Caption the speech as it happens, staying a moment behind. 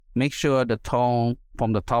make sure the tone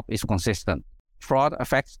from the top is consistent. Fraud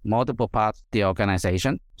affects multiple parts of the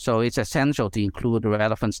organization, so it's essential to include the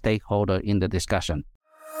relevant stakeholder in the discussion.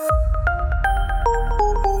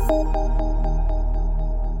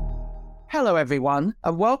 Hello, everyone,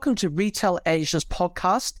 and welcome to Retail Asia's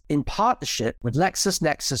podcast in partnership with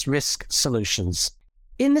LexisNexis Risk Solutions.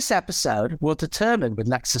 In this episode, we'll determine with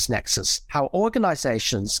LexisNexis how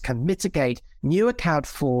organizations can mitigate new account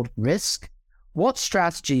fraud risk, what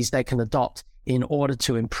strategies they can adopt in order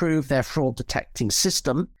to improve their fraud detecting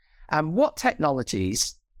system, and what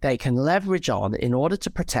technologies they can leverage on in order to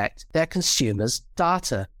protect their consumers'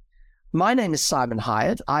 data. My name is Simon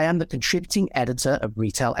Hyatt. I am the contributing editor of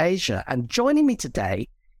Retail Asia, and joining me today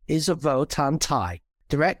is Vo Tan Tai,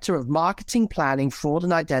 Director of Marketing Planning, Fraud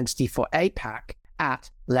and Identity for APAC at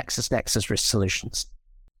LexisNexis Risk Solutions.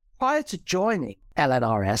 Prior to joining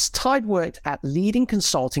LNRS, Tai worked at leading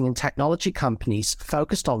consulting and technology companies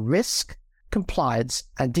focused on risk, compliance,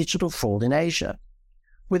 and digital fraud in Asia.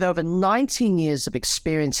 With over 19 years of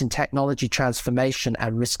experience in technology transformation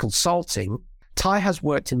and risk consulting, Tai has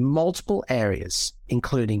worked in multiple areas,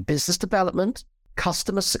 including business development,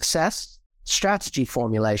 customer success, strategy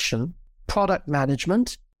formulation, product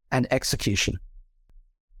management, and execution.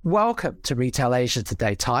 Welcome to Retail Asia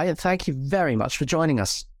today, Tai, and thank you very much for joining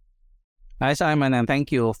us. Hi, Simon, and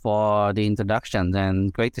thank you for the introduction,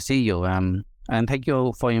 and great to see you. And thank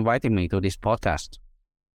you for inviting me to this podcast.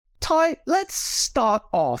 Tai, let's start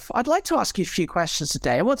off. I'd like to ask you a few questions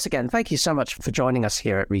today. And once again, thank you so much for joining us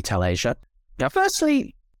here at Retail Asia. Now,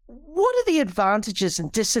 firstly, what are the advantages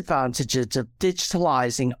and disadvantages of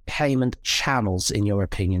digitalizing payment channels, in your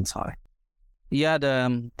opinion, Tai? Yeah,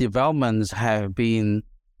 the developments have been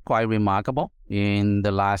quite remarkable in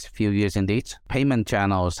the last few years indeed. Payment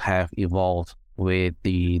channels have evolved with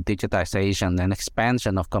the digitization and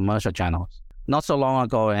expansion of commercial channels. Not so long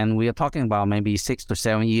ago, and we are talking about maybe 6 to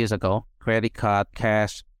 7 years ago, credit card,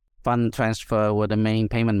 cash, fund transfer were the main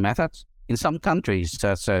payment methods. In some countries,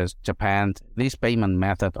 such as Japan, these payment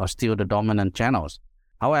methods are still the dominant channels.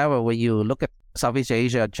 However, when you look at Southeast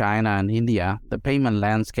Asia, China, and India, the payment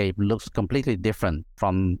landscape looks completely different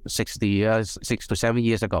from 6 to 7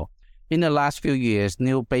 years ago. In the last few years,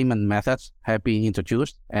 new payment methods have been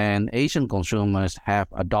introduced, and Asian consumers have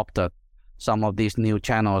adopted some of these new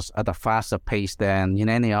channels at a faster pace than in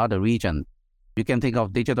any other region. You can think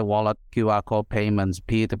of digital wallet, QR code payments,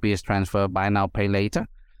 peer-to-peer transfer, buy now, pay later.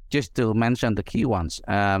 Just to mention the key ones,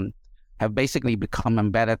 have basically become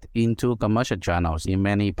embedded into commercial channels in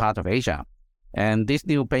many parts of Asia. And these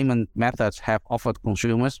new payment methods have offered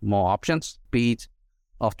consumers more options, speed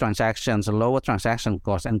of transactions, lower transaction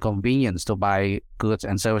costs, and convenience to buy goods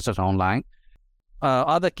and services online.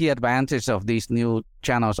 Other key advantages of these new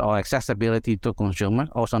channels are accessibility to consumers,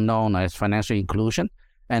 also known as financial inclusion,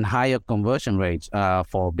 and higher conversion rates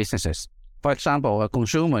for businesses. For example, a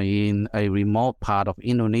consumer in a remote part of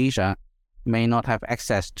Indonesia may not have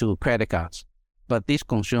access to credit cards, but this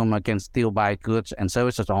consumer can still buy goods and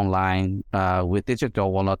services online with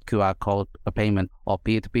digital wallet, QR code payment, or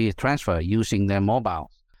peer-to-peer transfer using their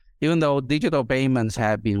mobiles. Even though digital payments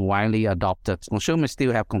have been widely adopted, consumers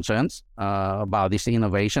still have concerns about this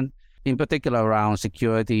innovation, in particular around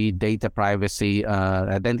security, data privacy,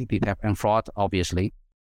 identity theft, and fraud, obviously.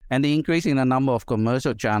 And the increase in the number of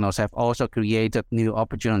commercial channels have also created new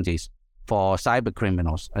opportunities for cyber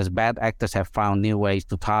criminals, as bad actors have found new ways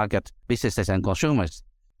to target businesses and consumers.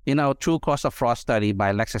 In our True Cost of Fraud study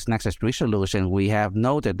by LexisNexis Risk Solutions, we have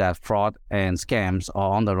noted that fraud and scams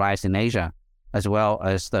are on the rise in Asia, as well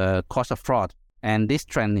as the cost of fraud. And this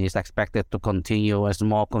trend is expected to continue as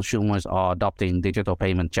more consumers are adopting digital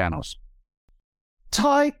payment channels.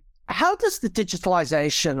 Tai, how does the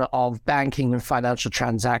digitalization of banking and financial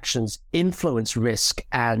transactions influence risk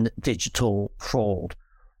and digital fraud?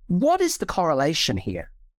 What is the correlation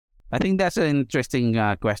here? I think that's an interesting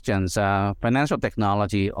question. Financial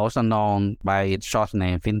technology, also known by its short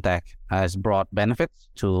name fintech, has brought benefits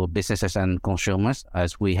to businesses and consumers,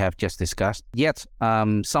 as we have just discussed. Yet,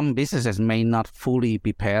 some businesses may not fully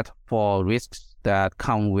be prepared for risks that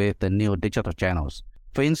come with the new digital channels.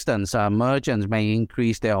 For instance, merchants may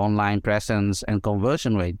increase their online presence and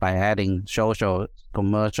conversion rate by adding social,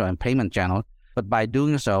 commercial, and payment channels, but by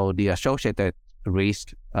doing so, the associated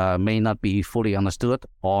risk may not be fully understood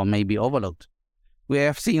or may be overlooked. We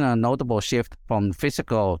have seen a notable shift from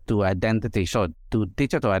physical to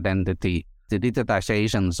digital identity. The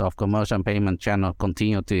digitizations of commercial and payment channels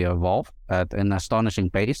continue to evolve at an astonishing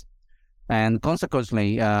pace, and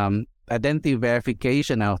consequently, identity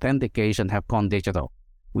verification and authentication have gone digital,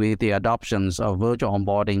 with the adoptions of virtual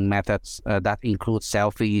onboarding methods that include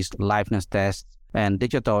selfies, liveness tests, and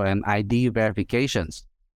digital and ID verifications.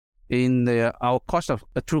 In our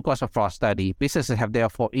true cost of fraud study, businesses have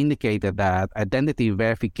therefore indicated that identity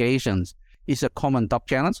verifications is a common top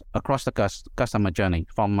challenge across the customer journey,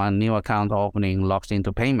 from a new account opening logs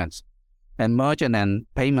into payments. And merchant and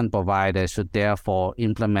payment providers should therefore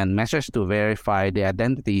implement measures to verify the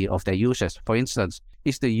identity of their users. For instance,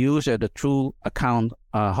 is the user the true account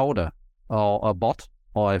holder, or a bot,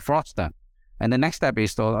 or a fraudster? And the next step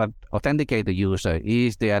is to authenticate the user.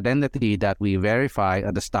 Is the identity that we verify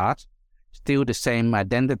at the start still the same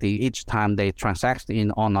identity each time they transact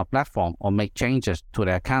on our platform or make changes to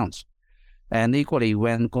their accounts? And equally,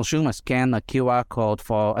 when consumers scan a QR code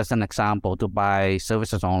as an example, to buy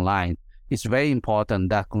services online, it's very important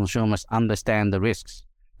that consumers understand the risks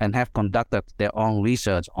and have conducted their own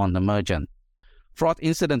research on the merchant. Fraud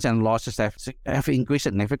incidents and losses have increased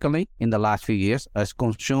significantly in the last few years as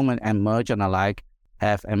consumers and merchants alike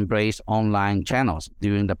have embraced online channels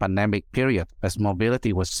during the pandemic period as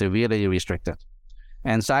mobility was severely restricted.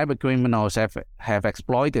 And cyber criminals have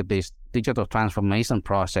exploited this digital transformation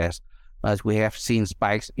process, as we have seen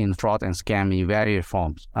spikes in fraud and scam in various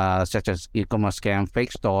forms, such as e-commerce scam,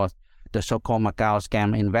 fake stores, the so-called Macau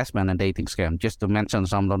scam, investment and dating scam, just to mention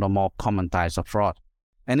some of the more common types of fraud.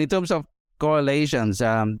 And in terms of correlations,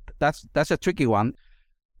 that's a tricky one.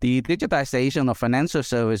 The digitization of financial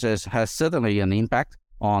services has certainly an impact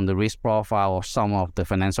on the risk profile of some of the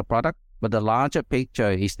financial products, but the larger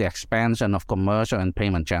picture is the expansion of commercial and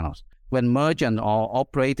payment channels. When merchants are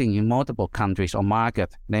operating in multiple countries or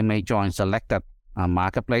markets, they may join selected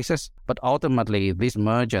marketplaces, but ultimately these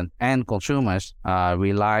merchants and consumers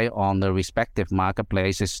rely on the respective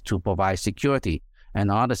marketplaces to provide security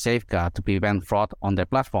and other safeguards to prevent fraud on their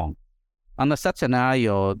platform. Under such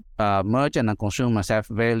scenario, merchants and consumers have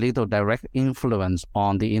very little direct influence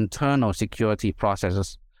on the internal security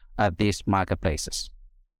processes at these marketplaces.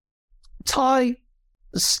 Tai,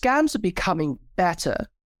 scams are becoming better,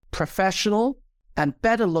 professional, and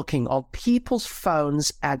better looking on people's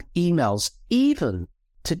phones and emails, even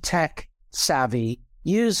to tech-savvy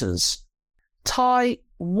users. Tai,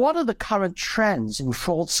 what are the current trends in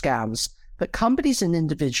fraud scams that companies and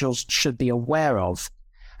individuals should be aware of?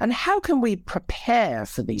 And how can we prepare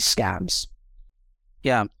for these scams?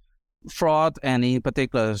 Yeah, fraud, and in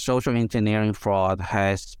particular social engineering fraud,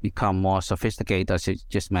 has become more sophisticated, as you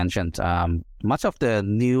just mentioned. Much of the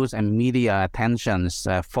news and media attentions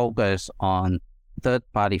focus on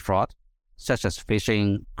third-party fraud, such as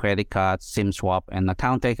phishing, credit cards, SIM swap, and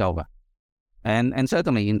account takeover. And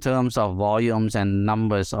certainly in terms of volumes and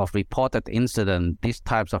numbers of reported incidents, these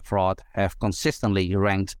types of fraud have consistently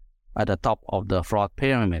ranked at the top of the fraud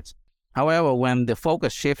pyramid. However, when the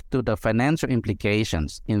focus shifts to the financial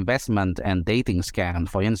implications, investment and dating scams,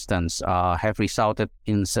 for instance, have resulted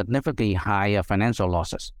in significantly higher financial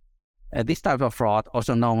losses. This type of fraud,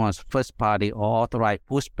 also known as first-party or authorized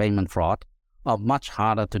push payment fraud, are much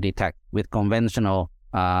harder to detect with conventional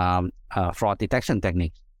fraud detection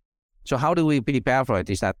techniques. So how do we prepare for it?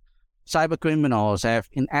 Is that cyber criminals have,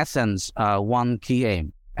 in essence, one key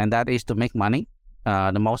aim, and that is to make money,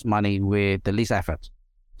 the most money with the least effort.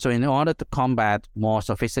 So in order to combat more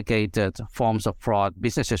sophisticated forms of fraud,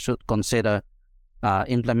 businesses should consider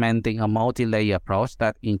implementing a multi-layer approach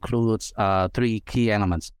that includes three key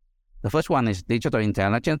elements. The first one is digital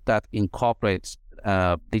intelligence that incorporates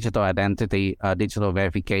digital identity, digital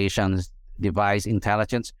verifications, device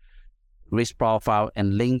intelligence, risk profile,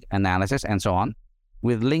 and link analysis, and so on.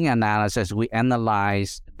 With link analysis, we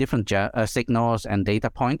analyze different signals and data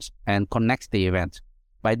points and connect the event.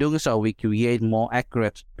 By doing so, we create more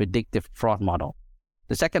accurate predictive fraud model.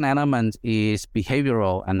 The second element is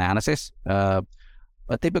behavioral analysis. A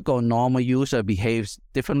typical normal user behaves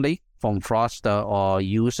differently from fraudster or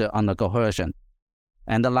user under coercion.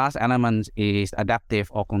 And the last element is adaptive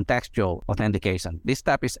or contextual authentication. This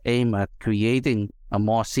step is aimed at creating a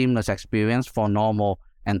more seamless experience for normal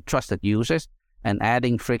and trusted users and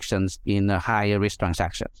adding frictions in higher risk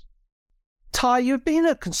transactions. Tai, you've been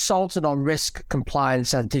a consultant on risk,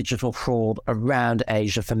 compliance, and digital fraud around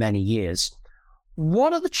Asia for many years.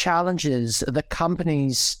 What are the challenges that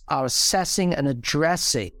companies are assessing and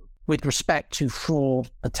addressing with respect to fraud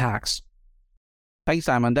attacks? Thanks,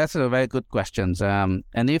 Simon. That's a very good question.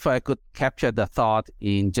 And if I could capture the thought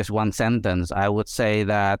in just one sentence, I would say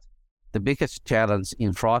that the biggest challenge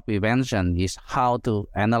in fraud prevention is how to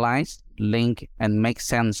analyze, link, and make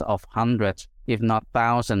sense of hundreds, if not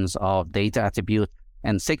thousands, of data attributes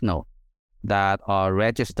and signals that are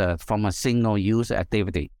registered from a single user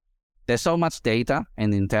activity. There's so much data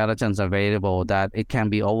and intelligence available that it can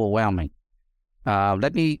be overwhelming.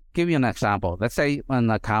 Let me give you an example. Let's say an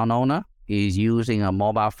account owner is using a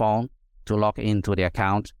mobile phone to log into the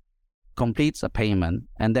account, completes a payment,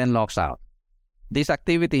 and then logs out. This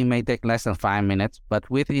activity may take less than 5 minutes, but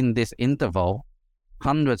within this interval,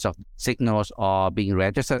 hundreds of signals are being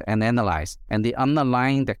registered and analyzed, and the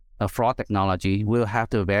underlying fraud technology will have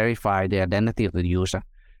to verify the identity of the user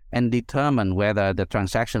and determine whether the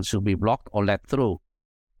transaction should be blocked or let through.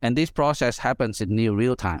 And this process happens in near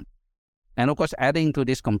real time. And of course, adding to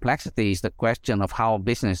this complexity is the question of how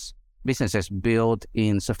businesses build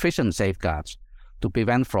in sufficient safeguards to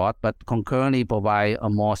prevent fraud, but concurrently provide a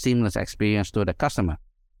more seamless experience to the customer.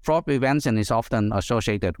 Fraud prevention is often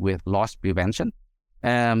associated with loss prevention.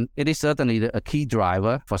 It is certainly a key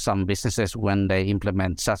driver for some businesses when they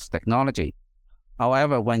implement such technology.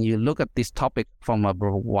 However, when you look at this topic from a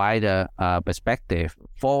wider perspective,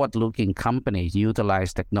 forward-looking companies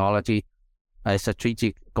utilize technology as a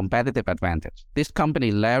strategic competitive advantage. This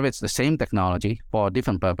company leverages the same technology for a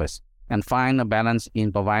different purpose and find a balance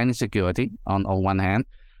in providing security on one hand,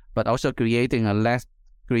 but also creating less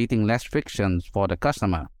friction for the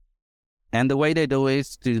customer. And the way they do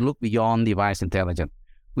is to look beyond device intelligence,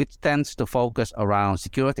 which tends to focus around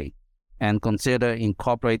security, and consider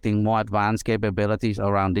incorporating more advanced capabilities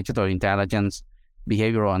around digital intelligence,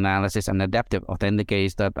 behavioral analysis, and adaptive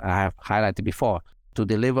authentication that I have highlighted before to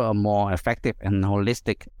deliver a more effective and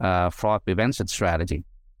holistic fraud prevention strategy.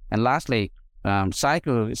 And lastly,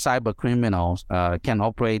 cyber criminals can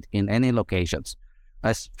operate in any locations,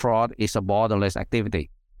 as fraud is a borderless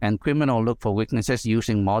activity, and criminals look for weaknesses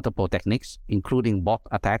using multiple techniques, including bot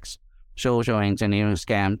attacks, social engineering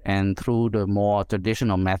scams, and through the more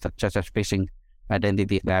traditional methods such as phishing,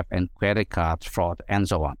 identity theft, and credit card fraud, and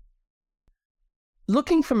so on.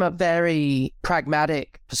 Looking from a very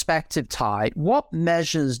pragmatic perspective, Ty, what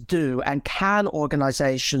measures do and can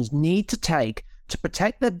organizations need to take to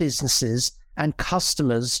protect their businesses and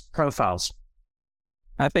customers' profiles?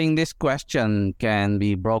 I think this question can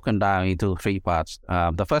be broken down into 3 parts.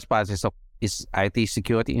 The first part is IT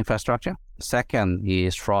security infrastructure. The second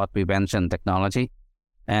is fraud prevention technology.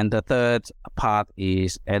 And the third part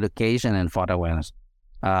is education and fraud awareness.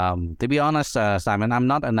 To be honest, Simon, I'm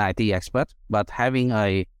not an IT expert, but having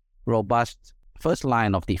a robust first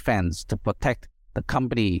line of defense to protect the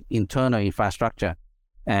company internal infrastructure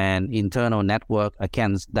and internal network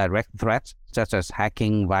against direct threats such as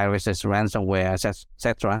hacking, viruses, ransomware,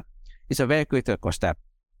 etc. is a very critical step.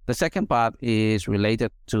 The second part is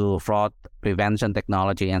related to fraud prevention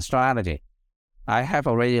technology and strategy. I have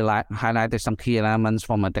already highlighted some key elements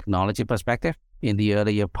from a technology perspective in the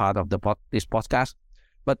earlier part of this podcast,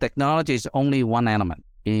 but technology is only one element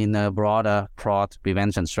in a broader fraud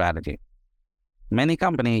prevention strategy. Many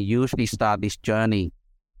companies usually start this journey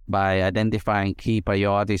by identifying key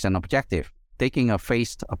priorities and objectives. Taking a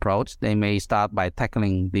phased approach, they may start by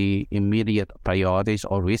tackling the immediate priorities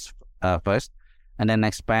or risks first, and then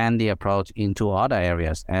expand the approach into other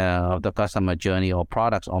areas of the customer journey or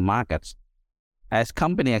products or markets. As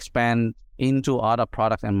companies expand into other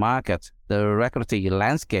products and markets, the regulatory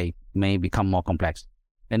landscape may become more complex,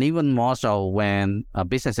 and even more so when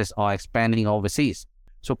businesses are expanding overseas.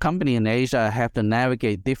 So companies in Asia have to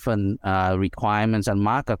navigate different requirements and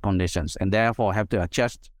market conditions, and therefore have to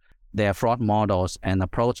adjust their fraud models and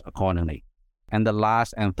approach accordingly. And the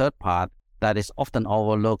last and third part that is often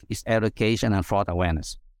overlooked is education and fraud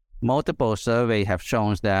awareness. Multiple surveys have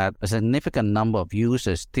shown that a significant number of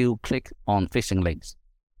users still click on phishing links,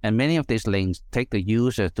 and many of these links take the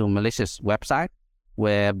user to malicious websites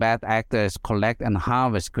where bad actors collect and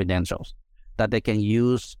harvest credentials that they can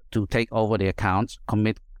use to take over the accounts,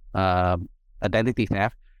 commit identity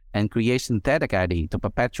theft, and create synthetic ID to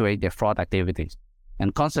perpetuate their fraud activities.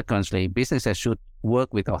 And consequently, businesses should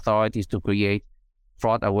work with authorities to create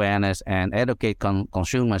fraud awareness and educate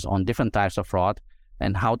consumers on different types of fraud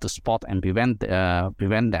and how to spot and prevent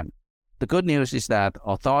them. The good news is that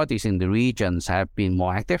authorities in the regions have been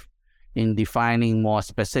more active in defining more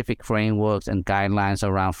specific frameworks and guidelines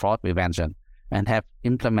around fraud prevention and have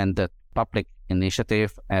implemented public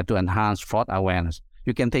initiatives to enhance fraud awareness.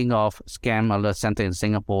 You can think of Scam Alert Center in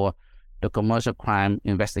Singapore, the Commercial Crime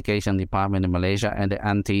Investigation Department in Malaysia, and the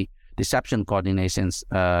Anti-Deception Coordinations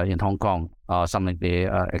in Hong Kong are some of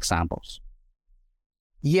the examples.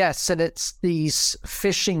 Yes, and it's these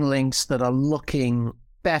phishing links that are looking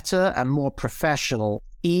better and more professional,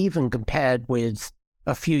 even compared with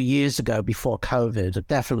a few years ago before COVID. I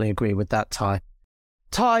definitely agree with that, Ty.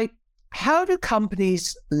 Ty, how do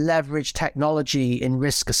companies leverage technology in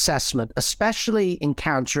risk assessment, especially in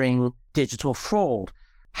countering digital fraud?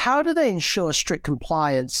 How do they ensure strict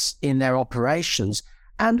compliance in their operations?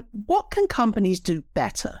 And what can companies do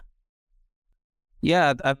better?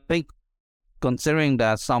 Yeah, I think Considering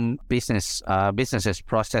that some businesses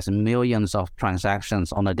process millions of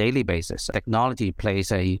transactions on a daily basis, technology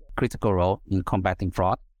plays a critical role in combating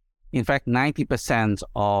fraud. In fact, 90%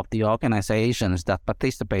 of the organizations that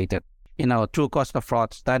participated in our True Cost of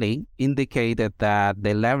Fraud study indicated that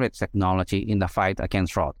they leverage technology in the fight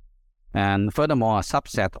against fraud. And furthermore, a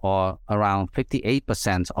subset, or around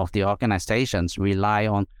 58% of the organizations, rely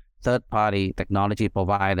on third-party technology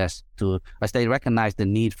providers as they recognize the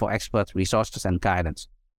need for expert resources and guidance.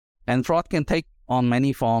 And fraud can take on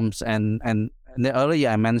many forms. And earlier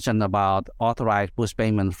I mentioned about authorized push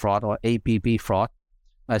payment fraud, or APP fraud,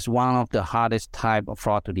 as one of the hardest type of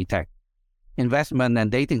fraud to detect. Investment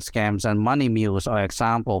and dating scams and money mules are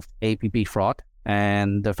examples of APP fraud,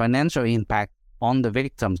 and the financial impact on the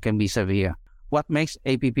victims can be severe. What makes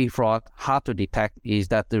APP fraud hard to detect is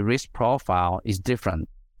that the risk profile is different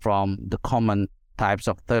from the common types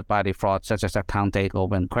of third-party fraud, such as account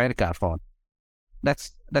takeover and credit card fraud.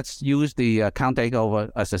 Let's use the account takeover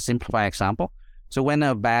as a simplified example. So when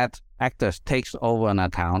a bad actor takes over an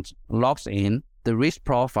account, logs in, the risk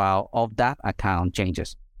profile of that account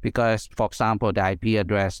changes because, for example, the IP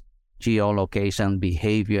address, geolocation,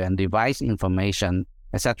 behavior, and device information,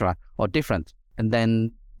 etc., are different. And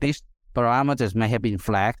then these parameters may have been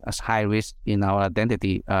flagged as high risk in our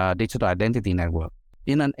digital identity network.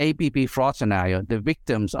 In an APP fraud scenario, the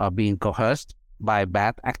victims are being coerced by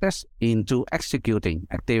bad actors into executing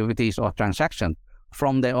activities or transactions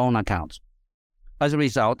from their own accounts. As a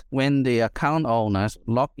result, when the account owners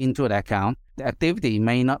log into the account, the activity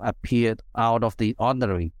may not appear out of the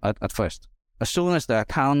ordinary at first. As soon as the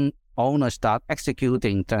account owners start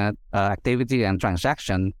executing activity and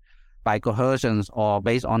transaction by coercions or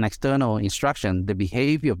based on external instruction, the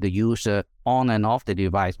behavior of the user on and off the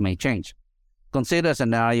device may change. Consider a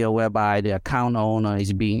scenario whereby the account owner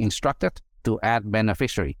is being instructed to add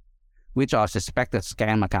beneficiary, which are suspected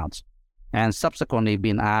scam accounts, and subsequently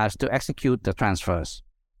been asked to execute the transfers.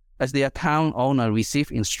 As the account owner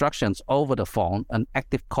receives instructions over the phone, an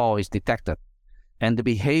active call is detected, and the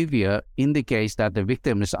behavior indicates that the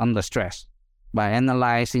victim is under stress by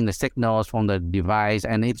analyzing the signals from the device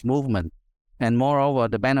and its movement. And moreover,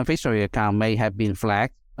 the beneficiary account may have been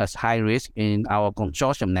flagged as high risk in our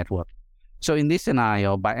consortium network. So in this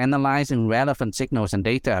scenario, by analyzing relevant signals and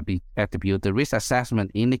data attribute, the risk assessment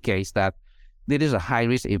indicates that this is a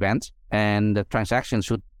high-risk event and the transaction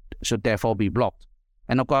should therefore be blocked.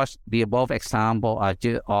 And of course, the above example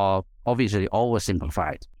are obviously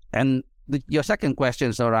oversimplified. And your second question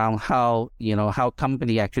is around how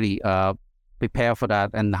company actually prepare for that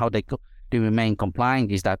and how they remain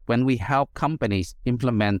compliant, is that when we help companies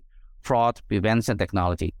implement fraud prevention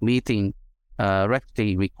technology, meeting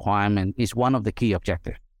regulatory requirement is one of the key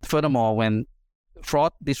objectives. Furthermore, when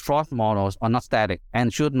these fraud models are not static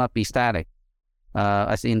and should not be static,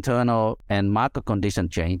 as internal and market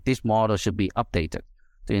conditions change, this model should be updated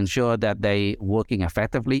to ensure that they working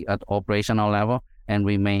effectively at operational level and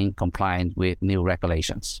remain compliant with new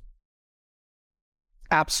regulations.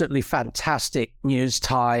 Absolutely fantastic news,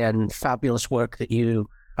 Ty, and fabulous work that you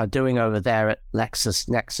are doing over there at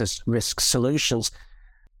LexisNexis Risk Solutions.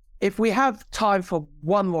 If we have time for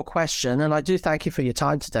one more question, and I do thank you for your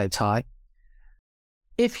time today, Ty,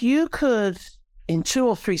 if you could, in 2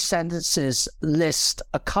 or 3 sentences, list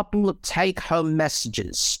a couple of take-home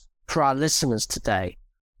messages for our listeners today,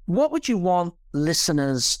 what would you want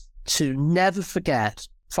listeners to never forget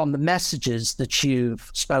from the messages that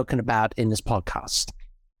you've spoken about in this podcast?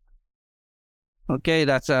 Okay,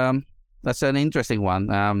 that's an interesting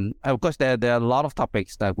one. Of course, there are a lot of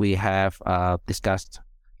topics that we have discussed,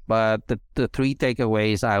 but the 3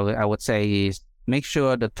 takeaways I would say is make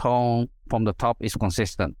sure the tone from the top is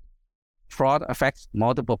consistent. Fraud affects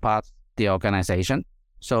multiple parts of the organization,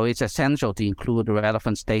 so it's essential to include the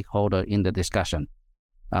relevant stakeholder in the discussion.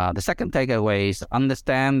 The second takeaway is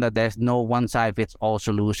understand that there's no one-size-fits-all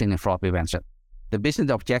solution in fraud prevention. The business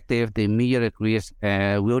objective, the immediate risk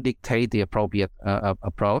will dictate the appropriate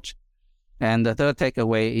approach. And the third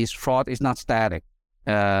takeaway is fraud is not static.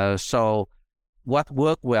 So what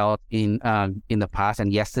worked well in the past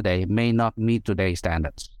and yesterday may not meet today's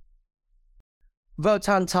standards.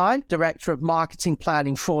 Votan Tai, Director of Marketing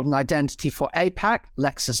Planning, Fraud and Identity for APAC,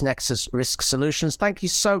 LexisNexis Risk Solutions. Thank you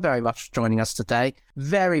so very much for joining us today.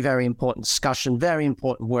 Very, very important discussion, very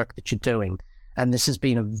important work that you're doing. And this has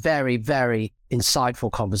been a very, very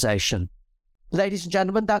insightful conversation. Ladies and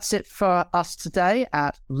gentlemen, that's it for us today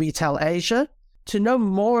at Retail Asia. To know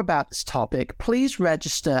more about this topic, please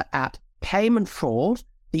register at Payment Fraud,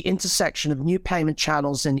 the intersection of new payment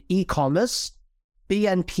channels in e-commerce,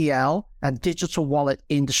 BNPL, and digital wallet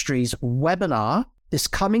industries webinar this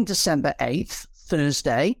coming December 8th,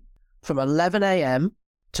 Thursday, from 11 a.m.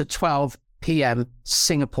 to 12 p.m.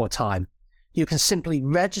 Singapore time. You can simply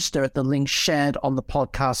register at the link shared on the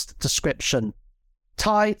podcast description.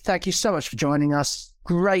 Ty, thank you so much for joining us.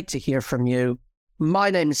 Great to hear from you. My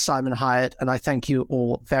name is Simon Hyatt, and I thank you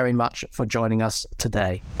all very much for joining us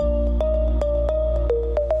today.